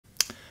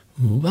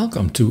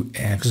Welcome to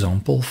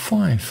example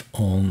 5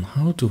 on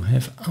how to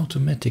have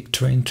automatic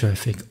train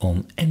traffic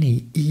on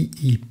any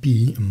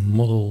EEP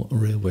model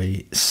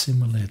railway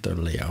simulator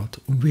layout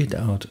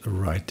without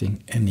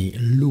writing any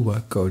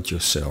Lua code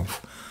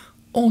yourself.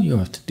 All you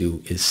have to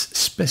do is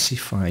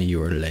specify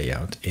your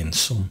layout in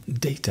some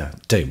data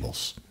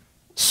tables.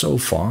 So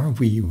far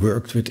we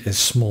worked with a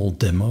small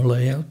demo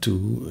layout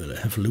to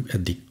have a look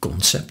at the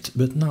concept,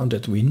 but now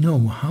that we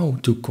know how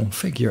to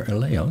configure a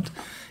layout,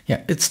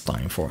 it's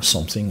time for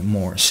something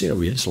more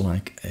serious,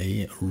 like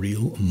a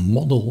real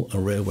model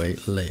railway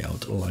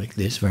layout like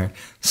this, where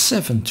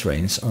 7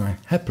 trains are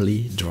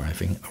happily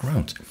driving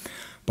around.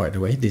 By the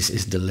way, this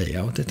is the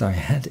layout that I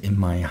had in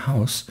my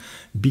house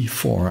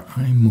before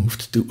I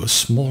moved to a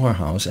smaller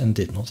house and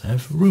did not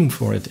have room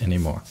for it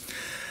anymore.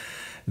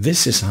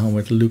 This is how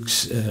it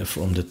looks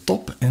from the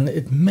top, and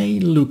it may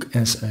look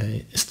as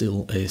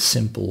still a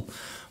simple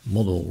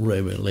model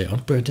railway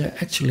layout, but there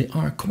actually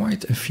are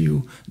quite a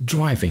few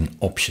driving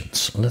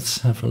options. Let's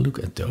have a look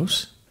at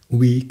those.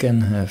 We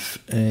can have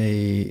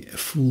a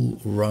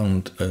full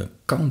round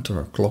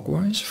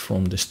counterclockwise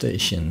from the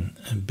station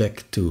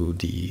back to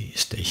the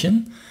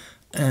station,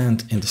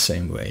 and in the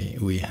same way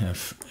we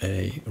have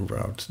a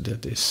route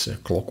that is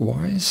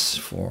clockwise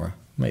for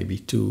maybe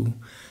 2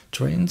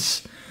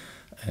 trains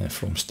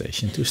from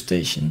station to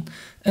station.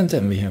 And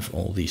then we have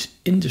all these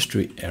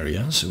industry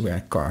areas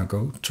where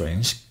cargo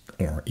trains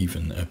or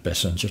even a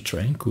passenger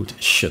train could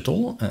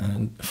shuttle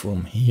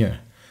from here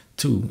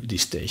to the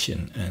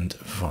station and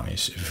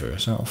vice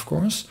versa, of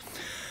course.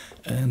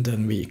 And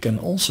then we can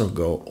also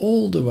go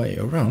all the way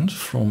around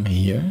from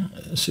here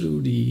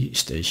through the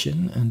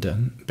station and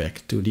then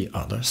back to the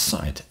other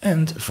side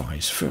and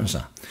vice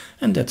versa.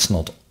 And that's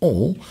not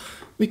all.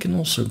 We can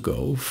also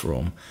go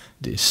from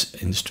this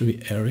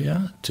industry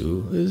area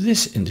to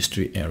this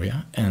industry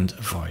area and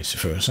vice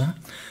versa.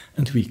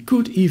 And we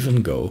could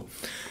even go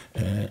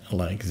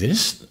like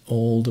this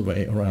all the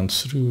way around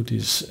through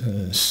this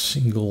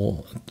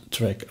single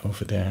track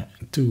over there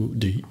to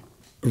the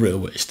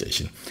railway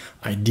station.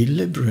 I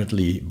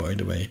deliberately, by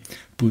the way,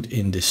 put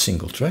in this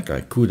single track. I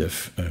could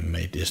have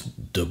made this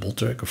double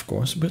track, of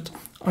course, but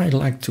I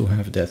like to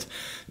have that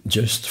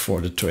just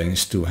for the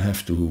trains to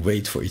have to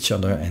wait for each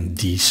other and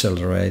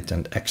decelerate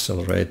and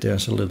accelerate.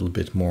 There's a little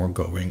bit more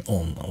going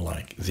on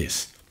like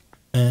this.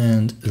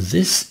 And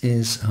this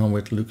is how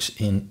it looks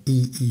in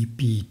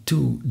EEP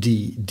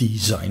 2D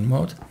design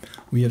mode.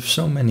 We have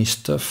so many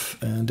stuff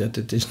that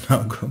it is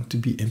now going to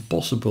be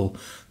impossible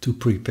to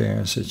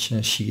prepare such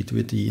a sheet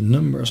with the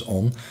numbers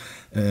on.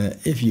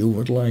 If you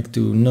would like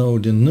to know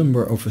the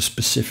number of a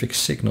specific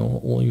signal,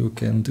 all you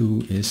can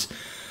do is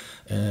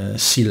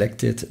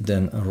select it,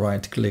 then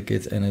right click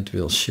it, and it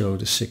will show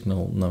the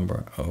signal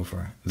number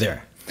over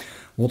there.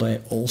 What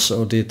I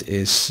also did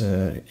is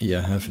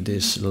have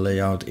this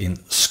layout in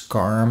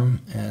SCARM,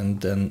 and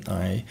then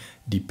I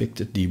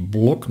depicted the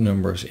block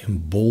numbers in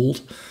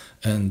bold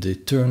and the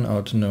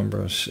turnout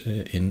numbers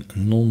in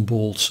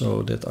non-bold,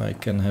 so that I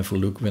can have a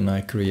look when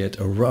I create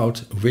a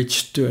route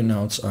which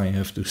turnouts I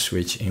have to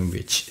switch in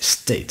which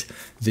state.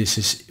 This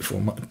is,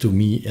 to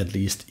me at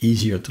least,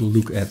 easier to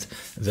look at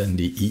than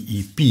the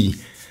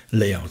EEP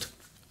layout.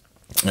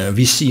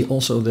 We see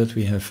also that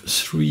we have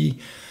 3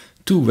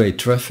 two-way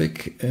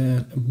traffic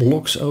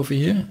blocks over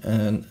here,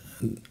 and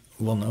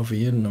one over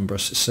here,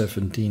 numbers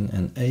 17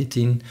 and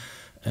 18,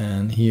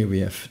 and here we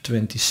have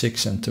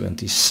 26 and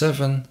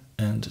 27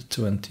 and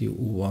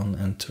 21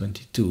 and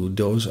 22.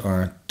 Those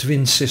are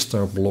twin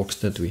sister blocks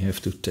that we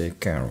have to take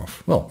care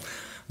of. Well,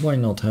 why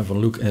not have a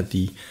look at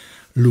the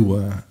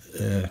Lua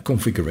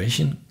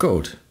configuration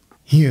code?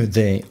 Here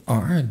they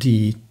are,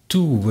 the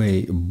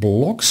two-way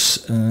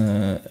blocks.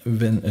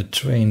 When a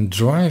train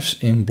drives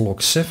in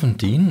block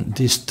 17,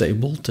 this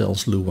table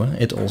tells Lua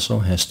it also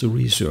has to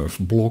reserve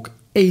block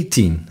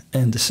 18,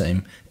 and the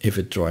same if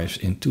it drives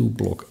into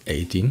block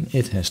 18,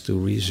 it has to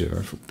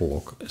reserve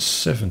block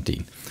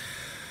 17.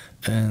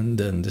 And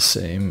then the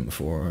same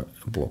for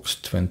blocks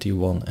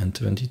 21 and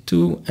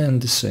 22,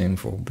 and the same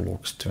for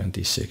blocks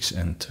 26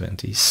 and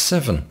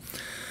 27.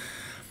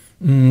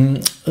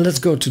 Let's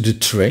go to the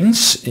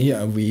trains.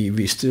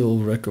 We still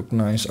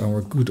recognize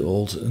our good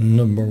old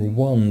number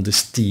 1, the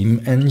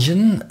steam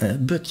engine,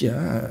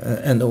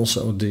 and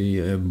also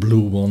the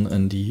blue one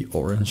and the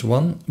orange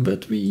one.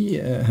 But we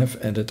have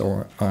added,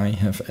 or I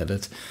have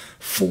added,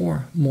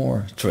 4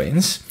 more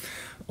trains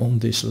on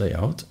this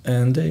layout,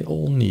 and they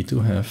all need to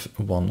have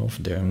one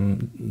of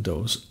them,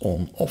 those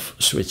on-off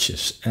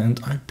switches. And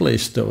I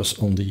placed those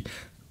on the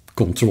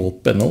control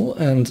panel,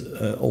 and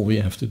all we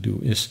have to do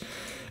is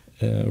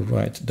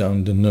write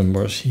down the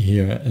numbers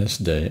here as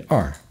they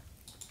are.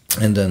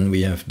 And then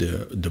we have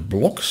the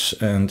blocks,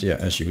 and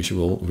as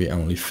usual we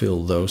only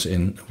fill those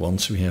in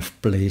once we have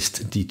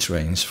placed the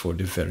trains for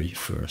the very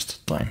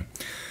first time.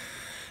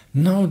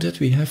 Now that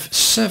we have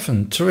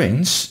 7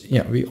 trains,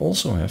 we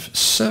also have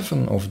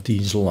 7 of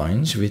these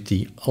lines with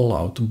the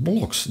allowed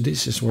blocks.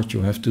 This is what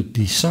you have to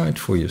decide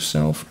for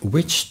yourself.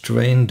 Which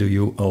train do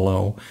you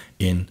allow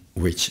in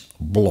which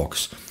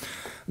blocks?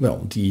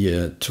 Well,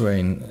 the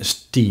train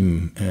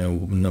steam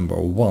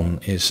number 1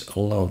 is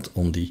allowed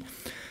on the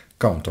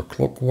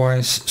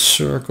counterclockwise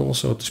circle,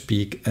 so to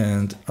speak,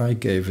 and I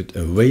gave it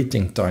a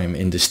waiting time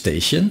in the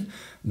station.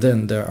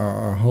 Then there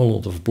are a whole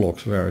lot of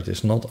blocks where it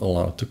is not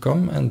allowed to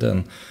come, and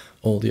then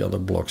all the other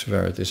blocks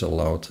where it is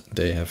allowed,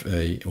 they have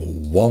a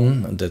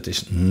 1, that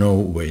is no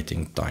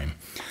waiting time.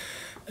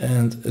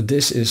 And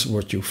this is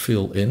what you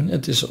fill in.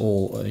 It is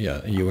all,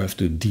 you have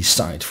to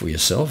decide for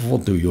yourself,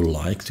 what do you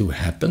like to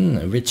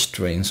happen, which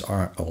trains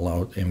are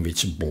allowed in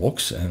which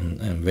blocks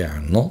and where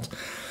not.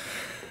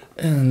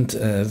 And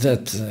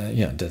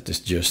that is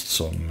just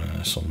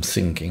some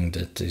thinking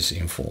that is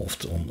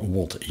involved on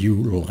what you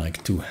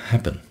like to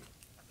happen.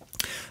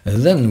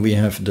 And then we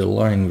have the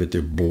line with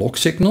the block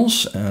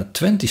signals,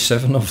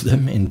 27 of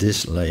them in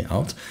this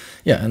layout.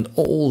 Yeah, and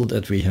all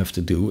that we have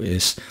to do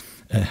is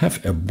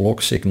have a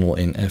block signal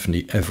in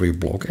every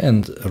block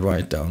and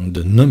write down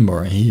the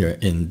number here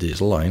in this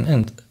line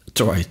and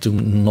try to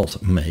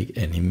not make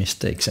any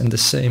mistakes. And the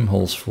same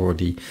holds for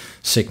the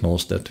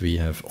signals that we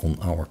have on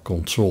our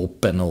control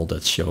panel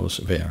that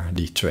shows where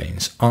the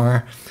trains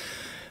are.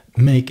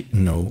 Make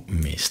no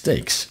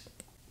mistakes.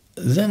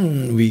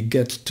 Then we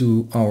get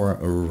to our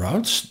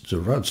routes,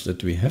 the routes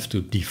that we have to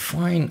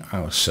define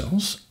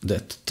ourselves.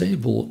 That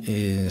table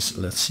is,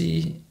 let's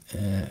see,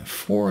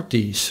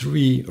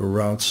 43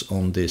 routes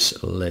on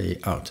this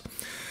layout.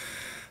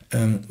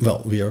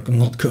 Well, we are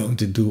not going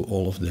to do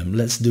all of them.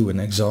 Let's do an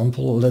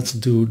example. Let's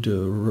do the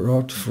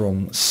route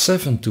from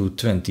 7 to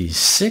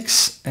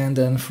 26 and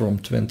then from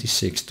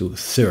 26 to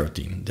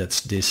 13.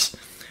 That's this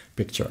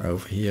picture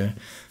over here,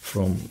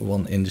 from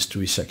one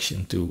industry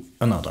section to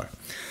another.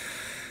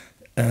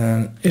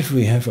 If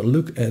we have a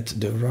look at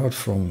the route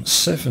from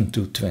 7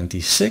 to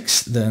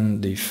 26,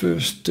 then the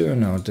first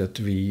turnout that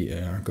we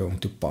are going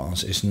to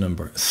pass is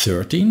number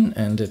 13,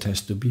 and it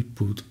has to be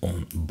put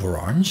on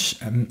branch.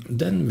 And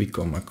then we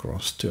come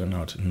across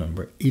turnout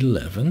number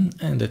 11,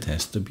 and it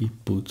has to be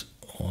put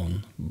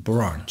on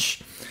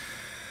branch.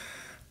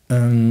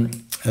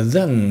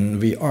 Then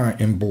we are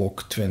in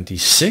block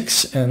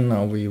 26, and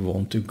now we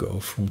want to go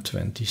from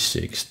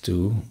 26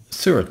 to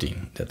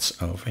 13. That's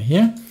over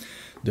here.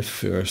 The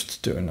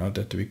first turnout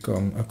that we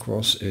come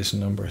across is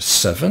number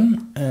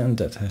 7, and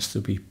that has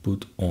to be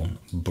put on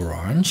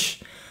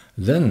branch.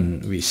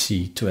 Then we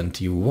see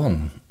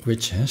 21,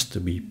 which has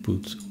to be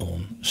put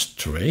on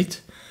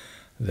straight.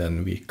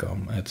 Then we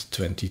come at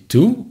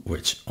 22,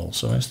 which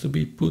also has to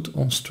be put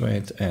on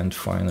straight. And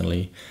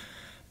finally,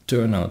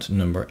 turnout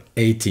number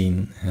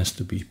 18 has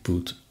to be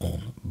put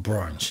on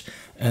branch.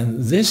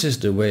 And this is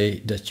the way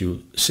that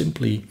you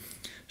simply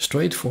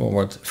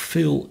straightforward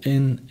fill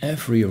in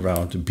every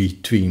route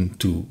between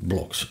two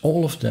blocks.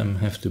 All of them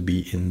have to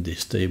be in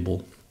this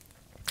table,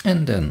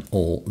 and then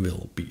all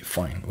will be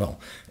fine. Well,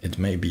 it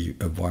may be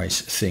a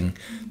wise thing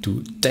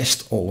to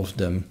test all of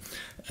them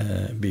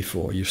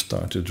before you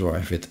start to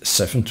drive with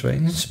 7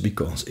 trains,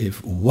 because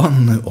if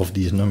one of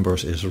these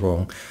numbers is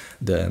wrong,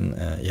 then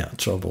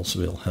troubles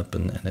will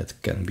happen, and it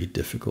can be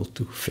difficult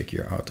to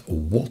figure out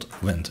what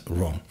went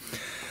wrong.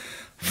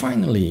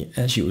 Finally,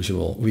 as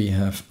usual, we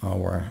have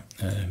our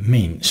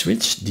main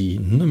switch. The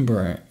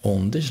number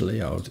on this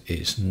layout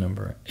is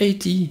number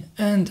 80,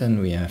 and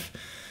then we have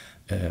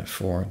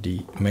for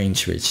the main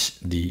switch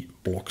the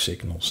block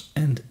signals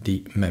and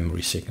the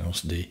memory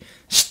signals, the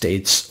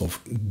states of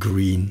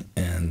green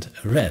and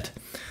red.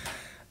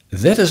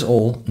 That is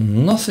all.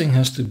 Nothing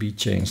has to be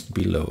changed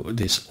below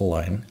this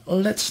line.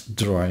 Let's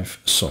drive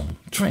some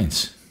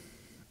trains.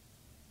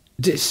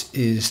 This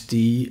is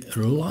the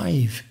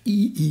live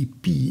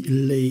EEP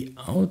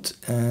layout,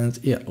 and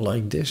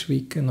like this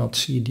we cannot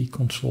see the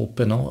control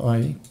panel.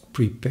 I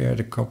prepared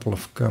a couple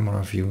of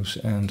camera views,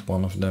 and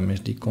one of them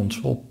is the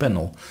control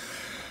panel.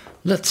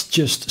 Let's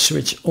just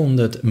switch on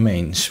that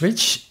main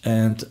switch,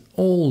 and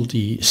all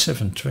the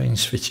 7 train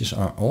switches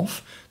are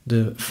off.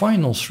 The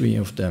final 3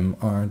 of them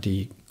are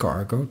the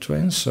cargo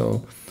trains,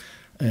 so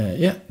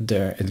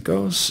there it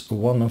goes.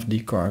 One of the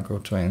cargo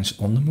trains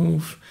on the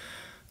move.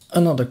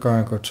 Another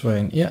cargo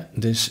train,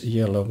 this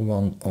yellow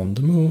one on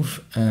the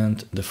move,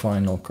 and the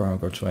final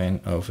cargo train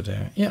over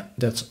there,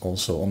 that's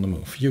also on the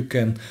move. You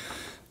can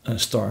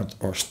start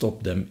or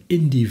stop them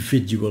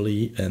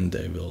individually, and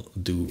they will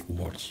do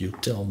what you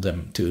tell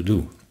them to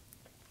do.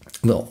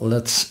 Well,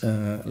 let's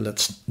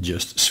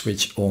just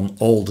switch on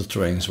all the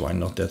trains. Why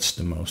not? That's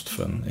the most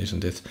fun,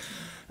 isn't it?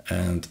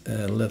 And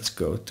let's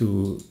go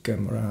to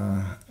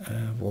camera,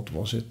 what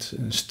was it,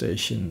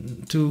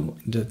 station 2.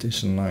 That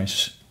is a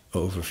nice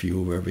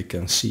overview where we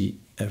can see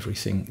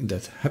everything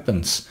that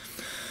happens.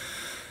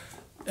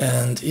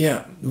 And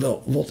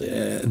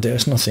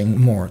there's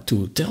nothing more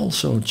to tell,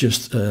 so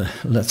just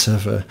let's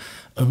have a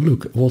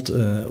look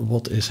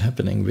what is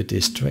happening with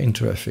this train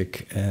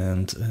traffic,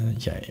 and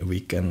we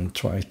can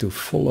try to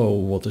follow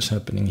what is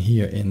happening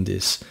here in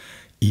this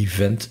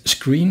event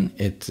screen.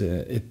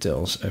 It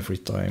tells every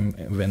time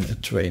when a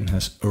train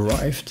has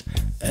arrived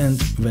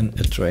and when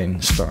a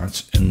train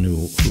starts a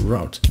new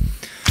route.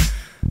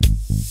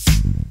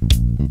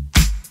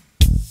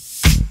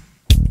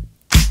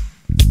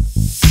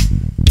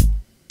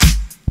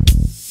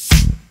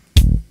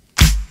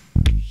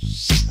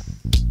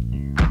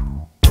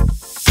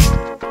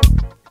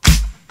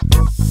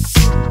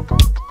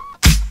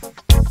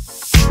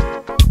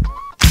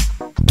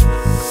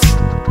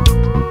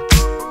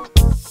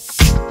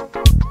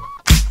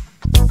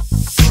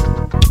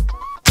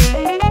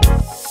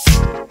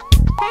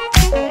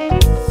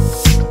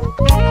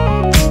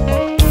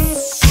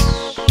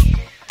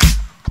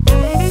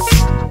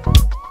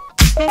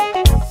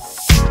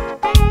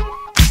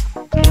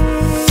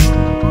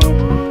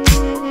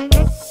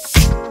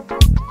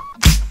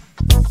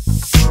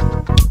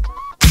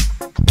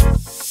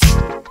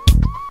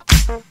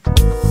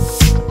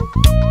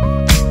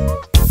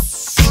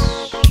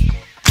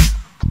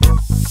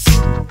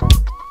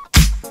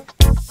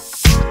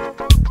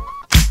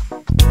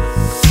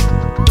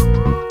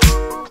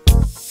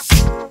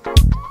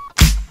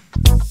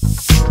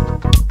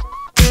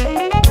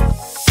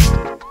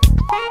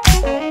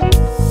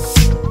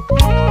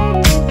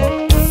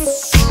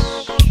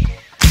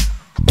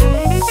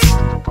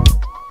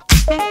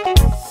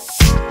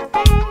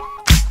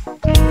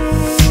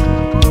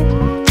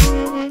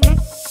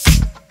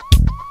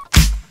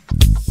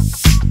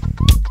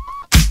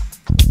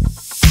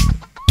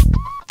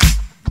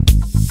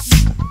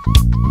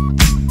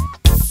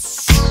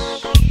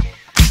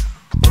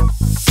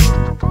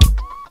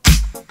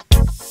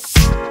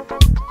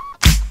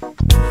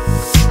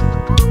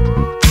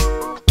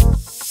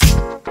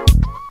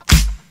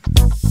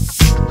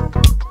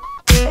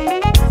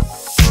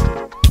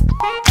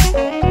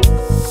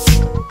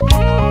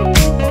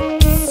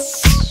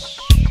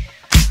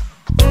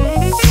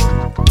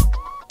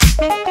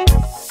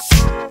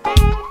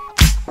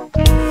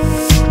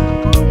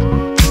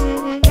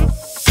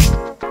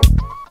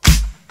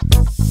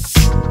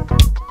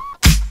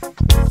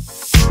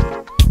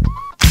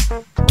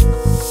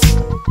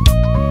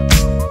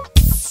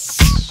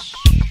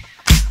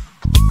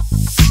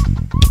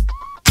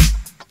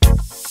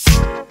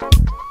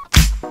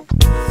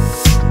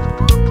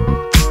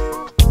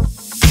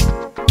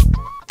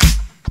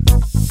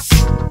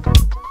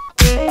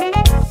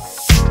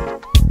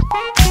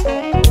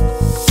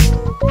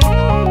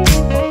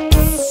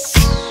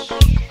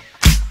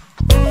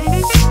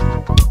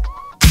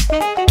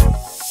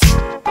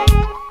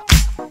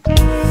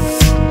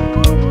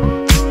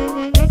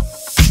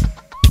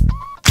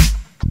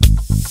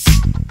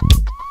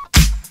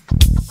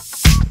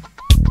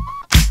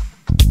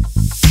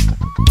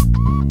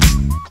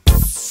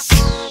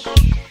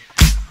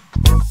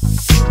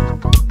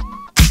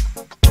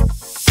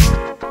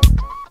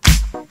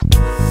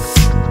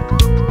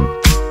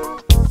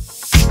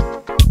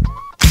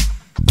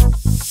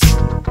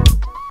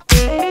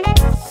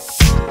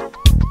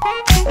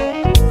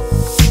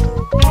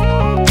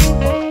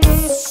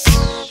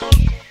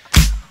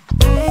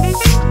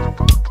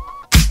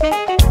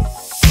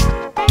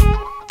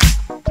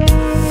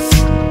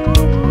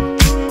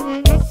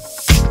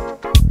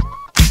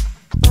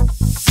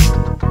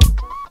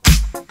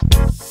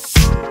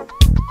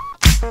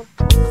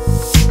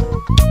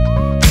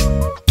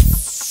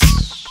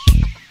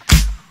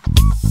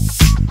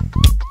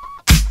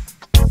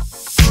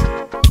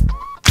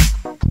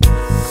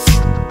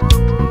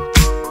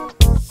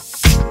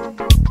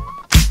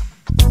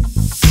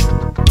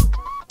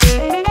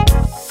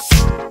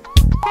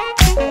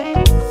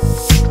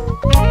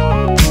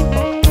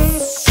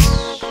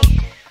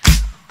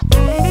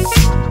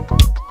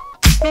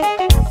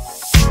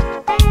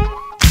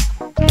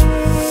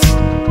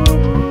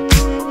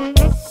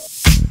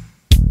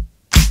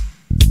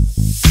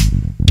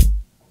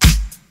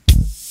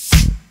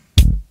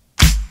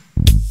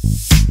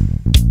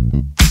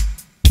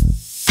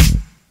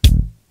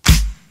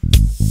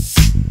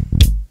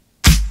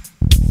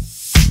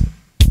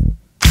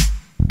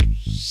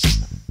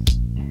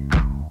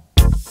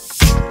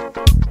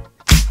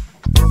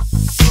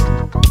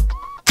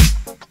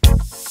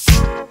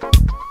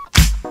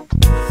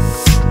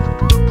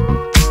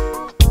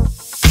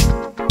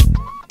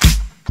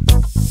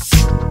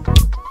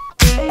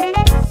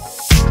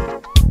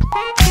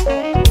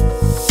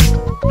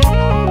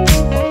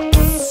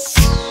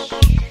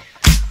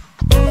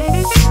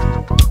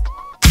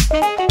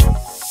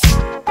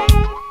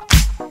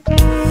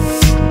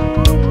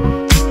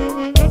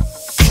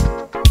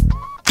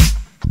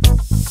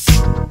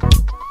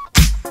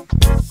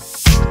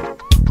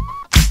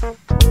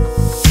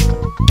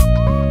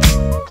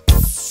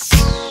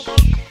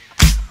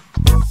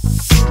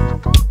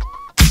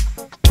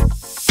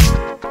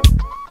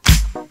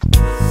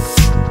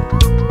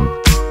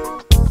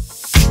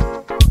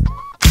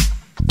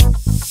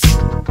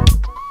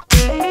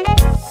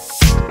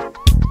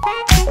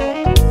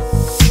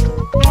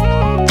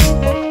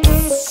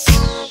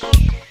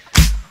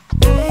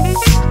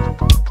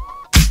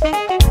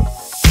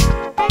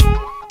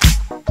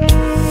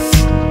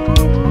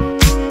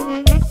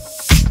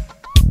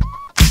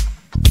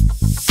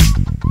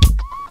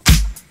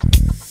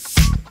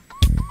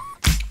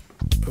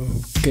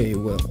 Okay,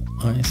 well,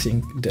 I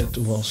think that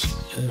was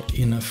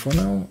enough for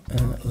now.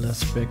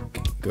 Let's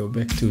go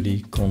back to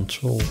the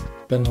control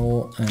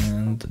panel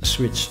and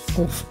switch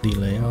off the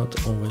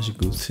layout. Always a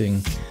good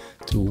thing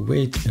to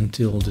wait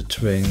until the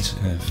trains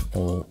have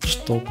all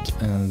stopped,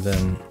 and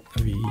then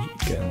we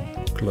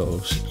can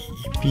close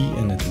EEP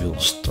and it will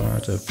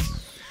start up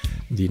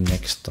the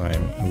next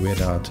time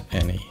without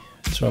any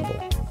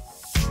trouble.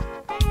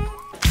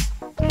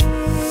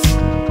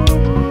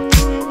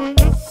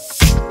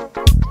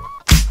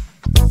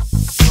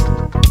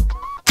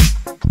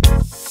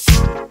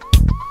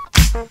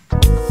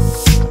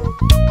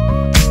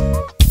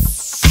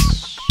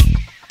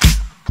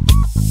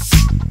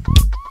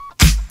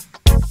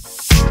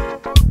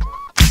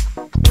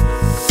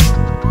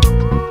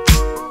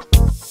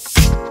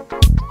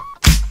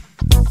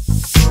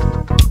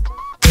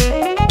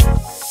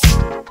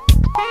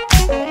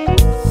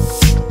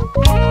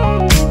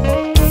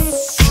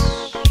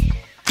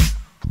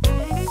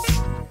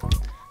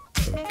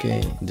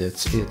 Okay,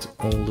 that's it.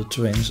 All the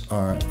trains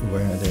are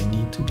where they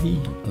need to be.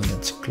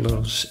 Let's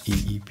close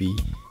EEP.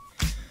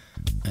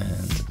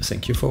 And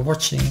thank you for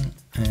watching,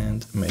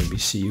 and maybe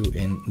see you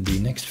in the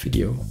next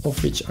video,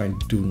 of which I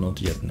do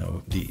not yet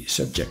know the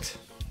subject.